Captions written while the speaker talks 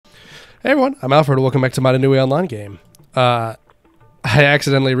Hey everyone, I'm Alfred. Welcome back to my Nui Online game. I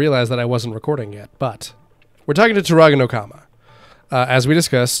accidentally realized that I wasn't recording yet, but we're talking to Turaga Nokama. As we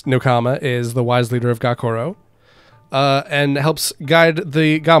discussed, Nokama is the wise leader of Gakoro, and helps guide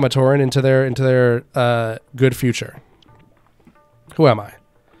the Gamatoran into their good future. Who am I?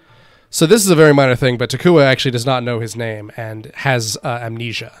 So this is a very minor thing, but Takua actually does not know his name and has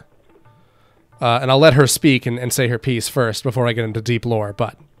amnesia. And I'll let her speak and say her piece first before I get into deep lore,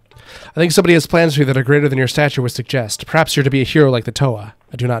 but I think somebody has plans for you that are greater than your stature would suggest. Perhaps you're to be a hero like the Toa.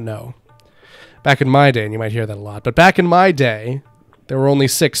 I do not know. Back in my day, and you might hear that a lot, but back in my day, there were only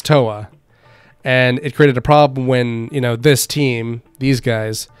 6 Toa, and it created a problem when, this team, these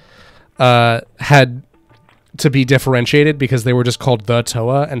guys, had to be differentiated because they were just called the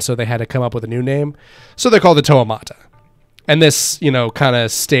Toa, and so they had to come up with a new name. So they're called the Toa Mata. And this, kind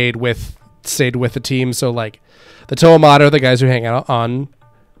of stayed with the team. So, the Toa Mata are the guys who hang out on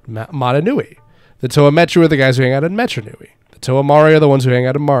Mata Nui. The Toa Metru are the guys who hang out in Metru Nui. The Toa Mari are the ones who hang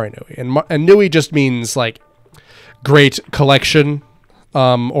out in Mari Nui. And Nui just means, great collection,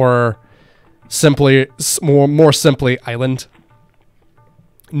 or simply, more simply, island.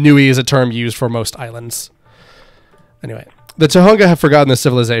 Nui is a term used for most islands. Anyway, the Tohunga have forgotten this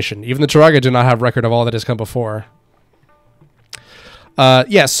civilization. Even the Turaga do not have record of all that has come before.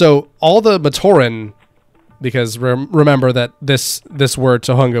 So all the Matoran, because remember that this word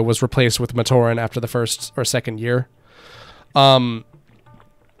Tohunga was replaced with Matoran after the first or second year. But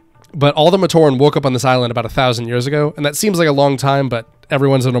all the Matoran woke up on this island about 1,000 years ago, and that seems like a long time, but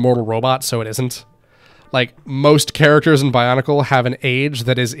everyone's an immortal robot, so it isn't. Most characters in Bionicle have an age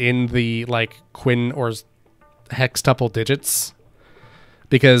that is in the, quin or hextuple digits,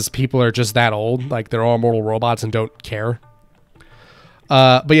 because people are just that old. They're all immortal robots and don't care.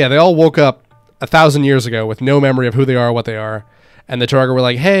 But yeah, they all woke up 1,000 years ago with no memory of who they are or what they are, and the Turaga were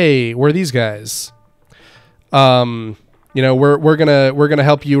like, "Hey, we're these guys. We're gonna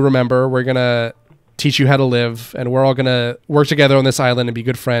help you remember. We're gonna teach you how to live, and we're all gonna work together on this island and be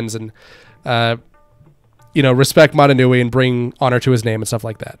good friends, and respect Mata Nui and bring honor to his name and stuff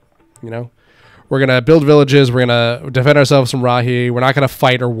like that. We're gonna build villages. We're gonna defend ourselves from Rahi. We're not gonna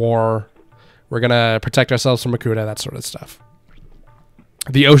fight or war. We're gonna protect ourselves from Makuta, that sort of stuff."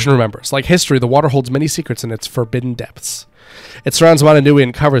 The ocean remembers. Like history, the water holds many secrets in its forbidden depths. It surrounds Mata Nui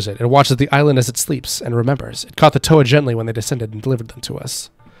and covers it. It watches the island as it sleeps and remembers. It caught the Toa gently when they descended and delivered them to us.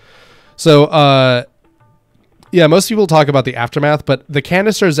 So, most people talk about the aftermath, but the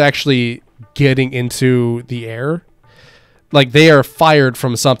canister is actually getting into the air. They are fired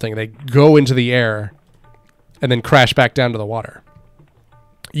from something. They go into the air and then crash back down to the water.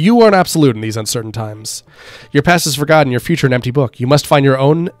 You are an absolute in these uncertain times. Your past is forgotten, your future an empty book. You must find your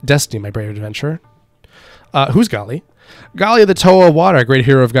own destiny, my brave adventurer. Who's Gali? Gali, the Toa Water, great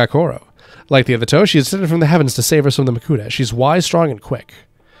hero of Gakoro. Like the other Toa, she is descended from the heavens to save us from the Makuta. She's wise, strong, and quick.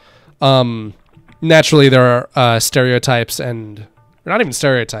 Naturally, there are stereotypes and... Or not even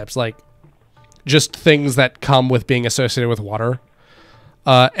stereotypes, just things that come with being associated with water.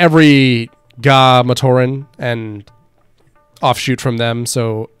 Every Ga Matoran and offshoot from them,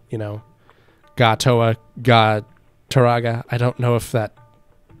 so, Ga Toa, Ga Turaga. I don't know if that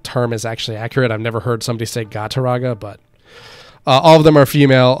term is actually accurate. I've never heard somebody say Ga Turaga, but all of them are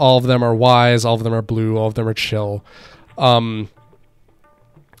female, all of them are wise, all of them are blue, all of them are chill. And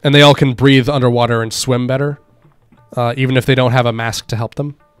they all can breathe underwater and swim better, even if they don't have a mask to help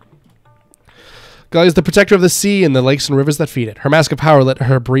them. Gali is the protector of the sea and the lakes and rivers that feed it. Her mask of power let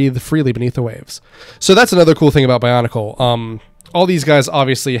her breathe freely beneath the waves. So that's another cool thing about Bionicle. All these guys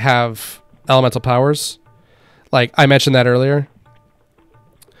obviously have elemental powers. I mentioned that earlier.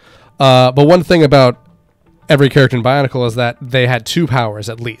 But one thing about every character in Bionicle is that they had 2 powers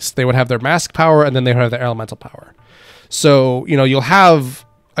at least. They would have their mask power and then they would have their elemental power. So, you'll have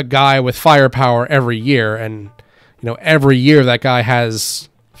a guy with fire power every year, and, every year that guy has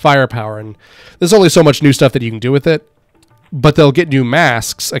firepower, and there's only so much new stuff that you can do with it, but they'll get new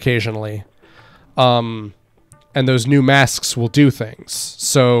masks occasionally, and those new masks will do things.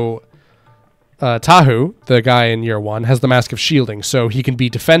 So Tahu, the guy in year 1, has the mask of shielding, so he can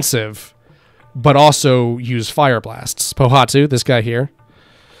be defensive but also use fire blasts. Pohatu, this guy here,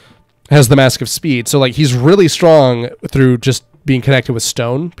 has the mask of speed, so he's really strong through just being connected with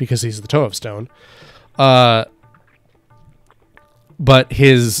stone because he's the Toa of stone. But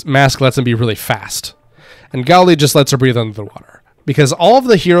his mask lets him be really fast. And Gali just lets her breathe under the water. Because all of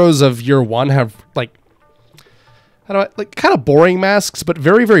the heroes of year 1 have, kind of boring masks, but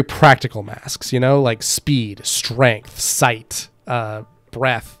very, very practical masks, speed, strength, sight,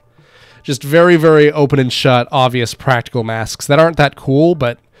 breath. Just very, very open and shut, obvious practical masks that aren't that cool,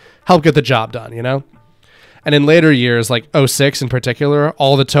 but help get the job done, you know? And in later years, like '06 in particular,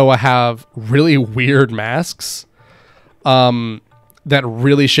 all the Toa have really weird masks that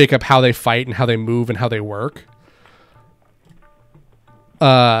really shake up how they fight and how they move and how they work.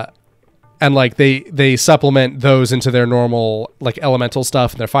 And like they supplement those into their normal like elemental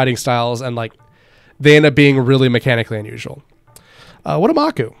stuff and their fighting styles, and like they end up being really mechanically unusual. What a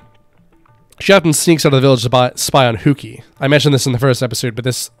Maku. She often sneaks out of the village to spy on Huki. I mentioned this in the first episode, but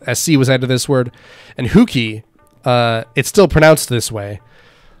this SC was added to this word. And Huki, it's still pronounced this way.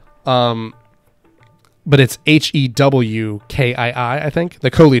 But it's Hewkii, I think. The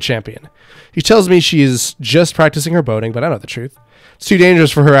Koli champion. She tells me she is just practicing her boating, but I know the truth. It's too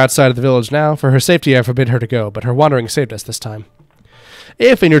dangerous for her outside of the village now. For her safety, I forbid her to go, but her wandering saved us this time.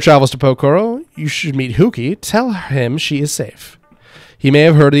 If in your travels to Po-Koro, you should meet Huki, tell him she is safe. He may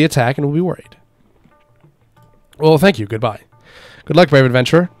have heard the attack and will be worried. Well, thank you. Goodbye. Good luck, brave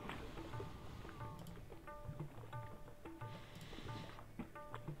adventurer.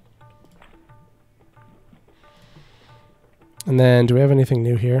 And then, do we have anything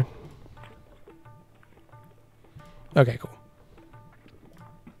new here? Okay, cool.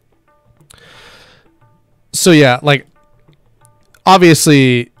 So yeah, like,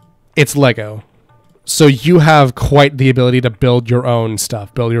 obviously, it's Lego. So you have quite the ability to build your own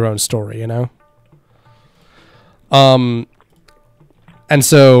stuff, build your own story, you know? And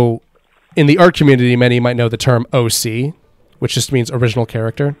so in the art community, many might know the term OC, which just means original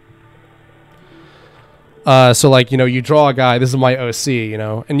character. So like, you know, you draw a guy, this is my OC, you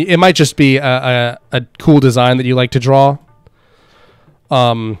know, and it might just be a cool design that you like to draw.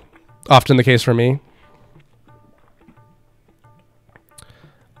 Often the case for me.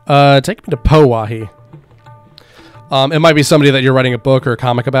 Take me to Po-Wahi. It might be somebody that you're writing a book or a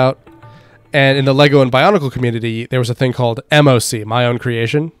comic about. And in the Lego and Bionicle community, there was a thing called MOC, My Own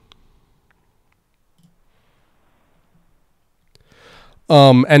Creation.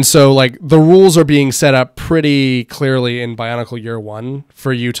 And so, like, the rules are being set up pretty clearly in Bionicle Year 1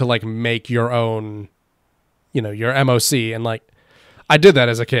 for you to, like, make your own, you know, your MOC. And, like, I did that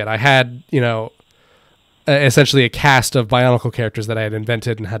as a kid. I had, you know, essentially a cast of Bionicle characters that I had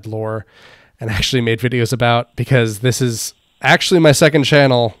invented and had lore and actually made videos about, because this is actually my second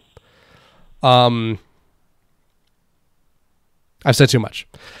channel. I've said too much.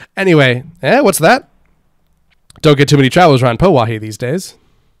 Anyway, what's that? Don't get too many travelers around Po-Wahi these days.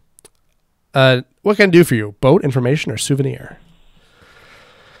 What can I do for you? Boat, information, or souvenir?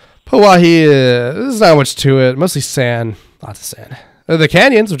 Po-Wahi, there's not much to it. Mostly sand. Lots of sand. The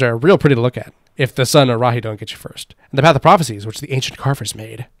canyons, which are real pretty to look at, if the sun or Rahi don't get you first. And the Path of Prophecies, which the ancient carvers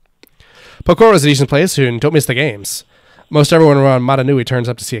made. Po-Koro is a decent place, and don't miss the games. Most everyone around Matanui turns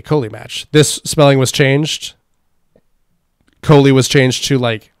up to see a Koli match. This spelling was changed. Koli was changed to,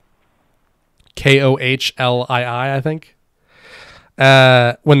 like, Kohlii, I think.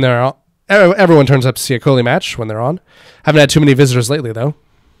 When they're on, everyone turns up to see a Koli match when they're on. Haven't had too many visitors lately, though.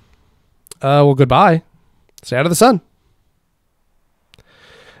 Well, goodbye. Stay out of the sun.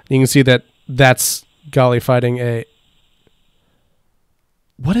 You can see that that's Golly fighting a...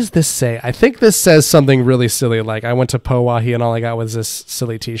 What does this say? I think this says something really silly, like, I went to Po-Wahi and all I got was this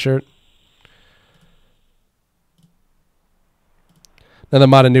silly t-shirt. Another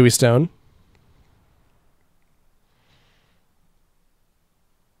Matanui stone.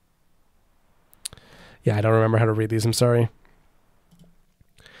 Yeah, I don't remember how to read these. I'm sorry.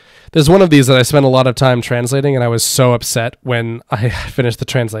 There's one of these that I spent a lot of time translating, and I was so upset when I finished the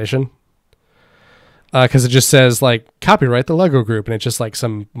translation. Because it just says, like, copyright the Lego group, and it's just, like,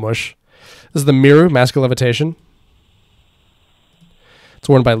 some mush. This is the Miru, Mask of Levitation. It's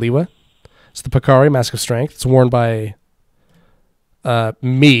worn by Liwa. It's the Pakari, Mask of Strength. It's worn by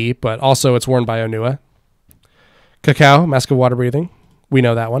me, but also it's worn by Onua. Cacao, Mask of Water Breathing. We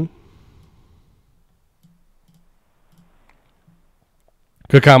know that one.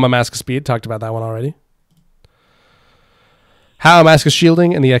 Kokama, Mask of Speed. Talked about that one already. Hao, Mask of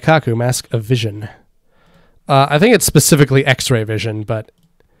Shielding, and the Akaku, Mask of Vision. I think it's specifically X-ray vision, but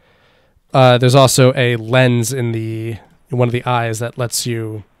there's also a lens in one of the eyes that lets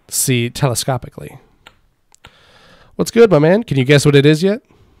you see telescopically. What's good, my man? Can you guess what it is yet?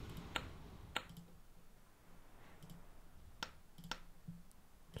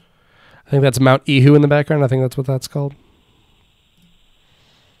 I think that's Mount Ihu in the background. I think that's what that's called.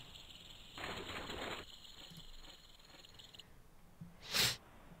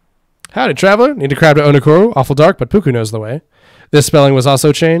 Howdy, traveler. Need to crab to Onu-Koro. Awful dark, but Puku knows the way. This spelling was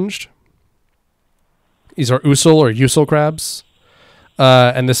also changed. These are Usul or Usul crabs.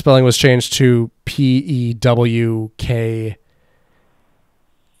 And this spelling was changed to Pewkyi.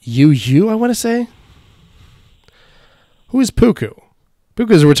 I want to say. Who is Puku?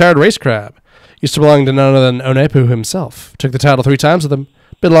 Puku is a retired race crab. Used to belong to none other than Onepu himself. Took the title 3 times with him.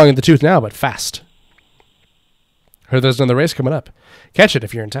 Bit long in the tooth now, but fast. Heard there's another race coming up. Catch it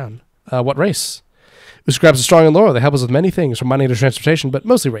if you're in town. What race? Usu crabs are strong and loyal. They help us with many things, from mining to transportation, but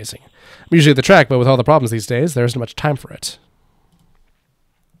mostly racing. I'm usually at the track, but with all the problems these days, there isn't much time for it.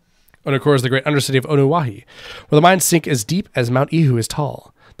 Onu-Koro is the great undercity of Onu-Wahi, where the mines sink as deep as Mount Ihu is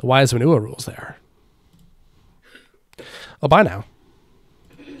tall. The wise Manua rules there. Oh, bye now.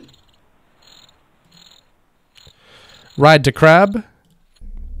 Ride to crab?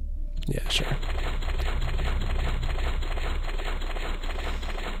 Yeah, sure.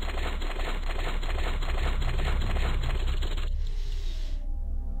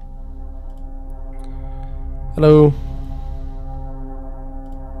 Hello.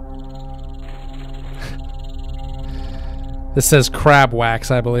 This says crab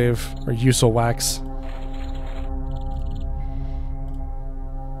wax, I believe, or Usul wax.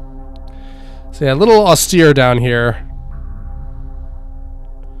 So yeah, a little austere down here.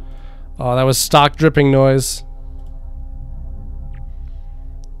 Oh, that was stock dripping noise.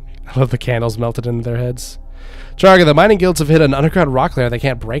 I love the candles melted into their heads. Traga, the mining guilds have hit an underground rock layer they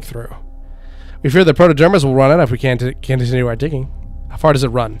can't break through. We fear the protodermis will run out if we can't continue our digging. How far does it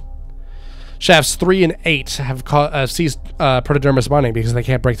run? Shafts 3 and 8 have ceased protodermis mining because they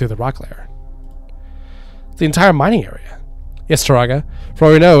can't break through the rock layer. The entire mining area. Yes, Taraga. For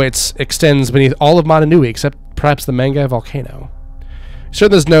all we know, it extends beneath all of Mananui except perhaps the Manga volcano. Sure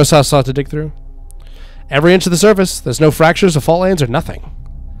there's no soft spot to dig through? Every inch of the surface. There's no fractures or fault lines or nothing.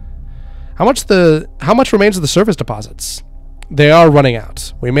 How much remains of the surface deposits? They are running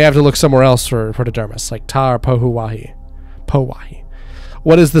out. We may have to look somewhere else for protodermis, like Ta or Po-Wahi. Po-Wahi.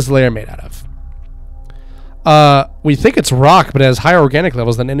 What is this layer made out of? We think it's rock, but it has higher organic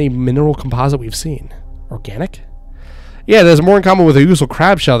levels than any mineral composite we've seen. Organic? Yeah, there's more in common with a usual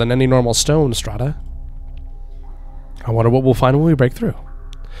crab shell than any normal stone strata. I wonder what we'll find when we break through.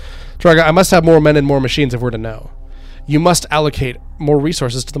 Traga, I must have more men and more machines if we're to know. You must allocate more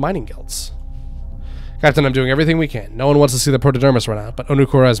resources to the mining guilds. Captain, I'm doing everything we can. No one wants to see the protodermis run out, but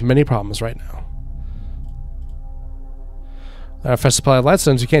Onu-Koro has many problems right now. Our fresh supply of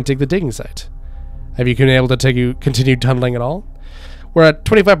lightstones, you can't dig the digging site. Have you been able to continue tunneling at all? We're at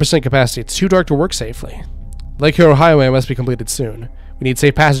 25% capacity. It's too dark to work safely. Lake Hero Highway must be completed soon. We need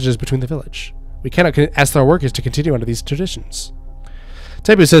safe passages between the village. We cannot ask our workers to continue under these traditions.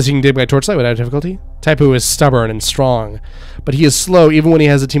 Taipu says he can dig by torchlight without difficulty. Taipu is stubborn and strong, but he is slow even when he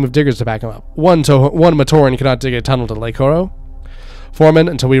has a team of diggers to back him up. One Matoran cannot dig a tunnel to Lake Horo. Foreman,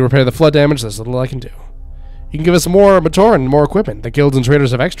 until we repair the flood damage, there's little I can do. You can give us more Matoran and more equipment. The guilds and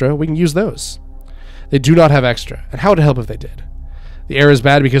traders have extra. We can use those. They do not have extra, and how would it help if they did? The air is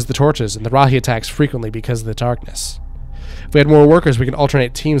bad because of the torches, and the Rahi attacks frequently because of the darkness. If we had more workers, we can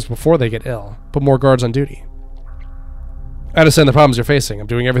alternate teams before they get ill. Put more guards on duty. I understand the problems you're facing. I'm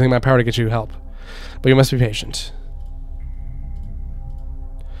doing everything in my power to get you help. But you must be patient.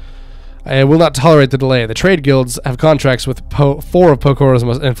 I will not tolerate the delay. The trade guilds have contracts with 4 of Po-Koro's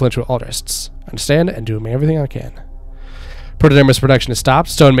most influential altrists. I understand and do everything I can. Protodermis production is stopped.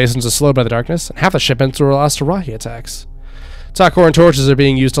 Stonemasons are slowed by the darkness. And half the shipments were lost to Rahi attacks. Takor and torches are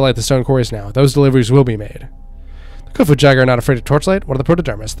being used to light the stone quarries now. Those deliveries will be made. The Kufu Jaga are not afraid of torchlight. What are the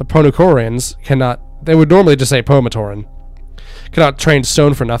protodermis? The Onu-Korans cannot... They would normally just say Po-Matoran. Cannot train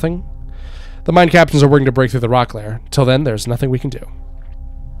stone for nothing. The mine captains are working to break through the rock layer. Till then, there's nothing we can do.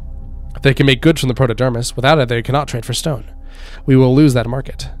 They can make goods from the protodermis. Without it, they cannot trade for stone. We will lose that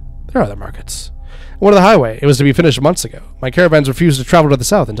market. There are other markets. What of the highway? It was to be finished months ago. My caravans refuse to travel to the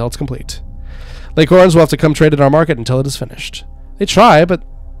south until it's complete. Lake Orans will have to come trade at our market until it is finished. They try, but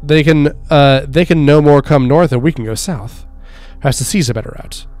they can no more come north and we can go south. Perhaps the sea's a better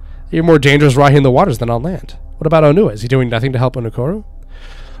route. You're more dangerous riding in the waters than on land. What about Onu? Is he doing nothing to help Onu-Koro?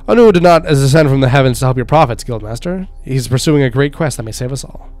 Onu did not descend from the heavens to help your prophets, Guildmaster. He's pursuing a great quest that may save us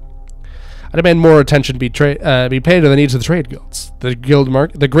all. I demand more attention be paid to the needs of the trade guilds.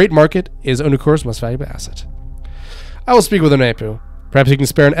 The great market is Onu-Koro's most valuable asset. I will speak with Onepu. Perhaps you can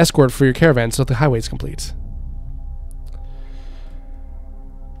spare an escort for your caravan until the highway is complete.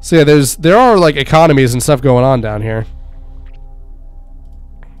 So yeah, there are like economies and stuff going on down here.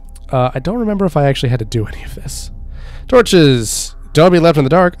 I don't remember if I actually had to do any of this. Torches. Don't be left in the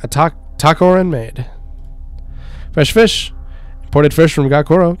dark. A takoran made. Fresh fish. Imported fish from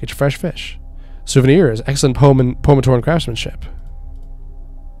Gakoro. Get your fresh fish. Souvenirs. Excellent Po-Matoran craftsmanship.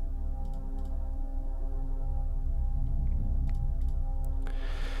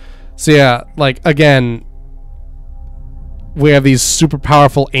 So yeah, like, again, we have these super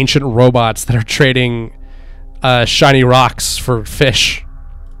powerful ancient robots that are trading shiny rocks for fish.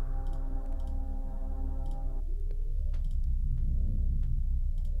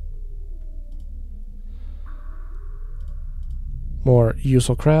 More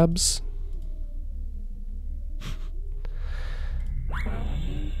useful crabs.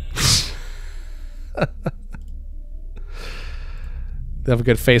 They have a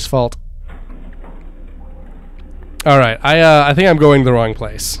good face fault. All right, I think I'm going the wrong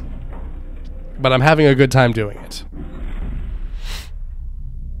place, but I'm having a good time doing it.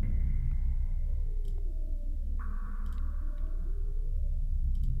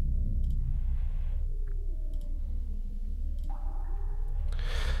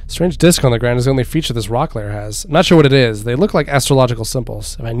 Strange disc on the ground is the only feature this rock layer has. I'm not sure what it is. They look like astrological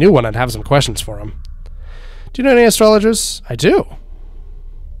symbols. If I knew one, I'd have some questions for him. Do you know any astrologers? I do.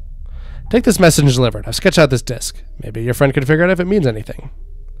 Take this message delivered. I've sketched out this disc. Maybe your friend could figure out if it means anything.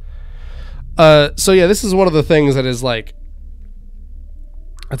 So yeah, this is one of the things that is like...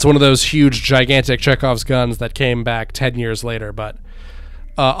 It's one of those huge, gigantic Chekhov's guns that came back 10 years later, but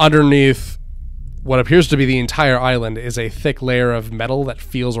underneath what appears to be the entire island is a thick layer of metal that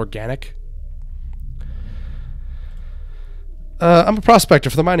feels organic. I'm a prospector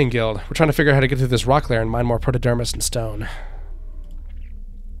for the mining guild. We're trying to figure out how to get through this rock layer and mine more protodermis and stone.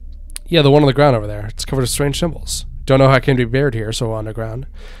 Yeah, the one on the ground over there. It's covered with strange symbols. Don't know how it can be buried here, so underground.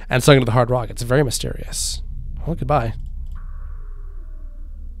 And sunk into the hard rock. It's very mysterious. Well, goodbye.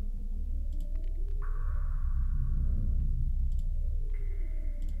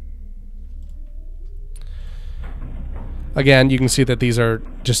 Again, you can see that these are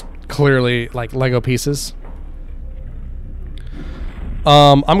just clearly like Lego pieces.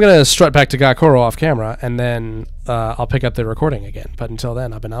 I'm going to strut back to Onu-Koro off camera, and then I'll pick up the recording again. But until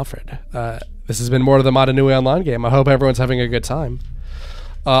then, I've been Alfred. This has been more of the Mod Nui online game. I hope everyone's having a good time.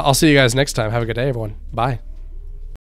 I'll see you guys next time. Have a good day, everyone. Bye.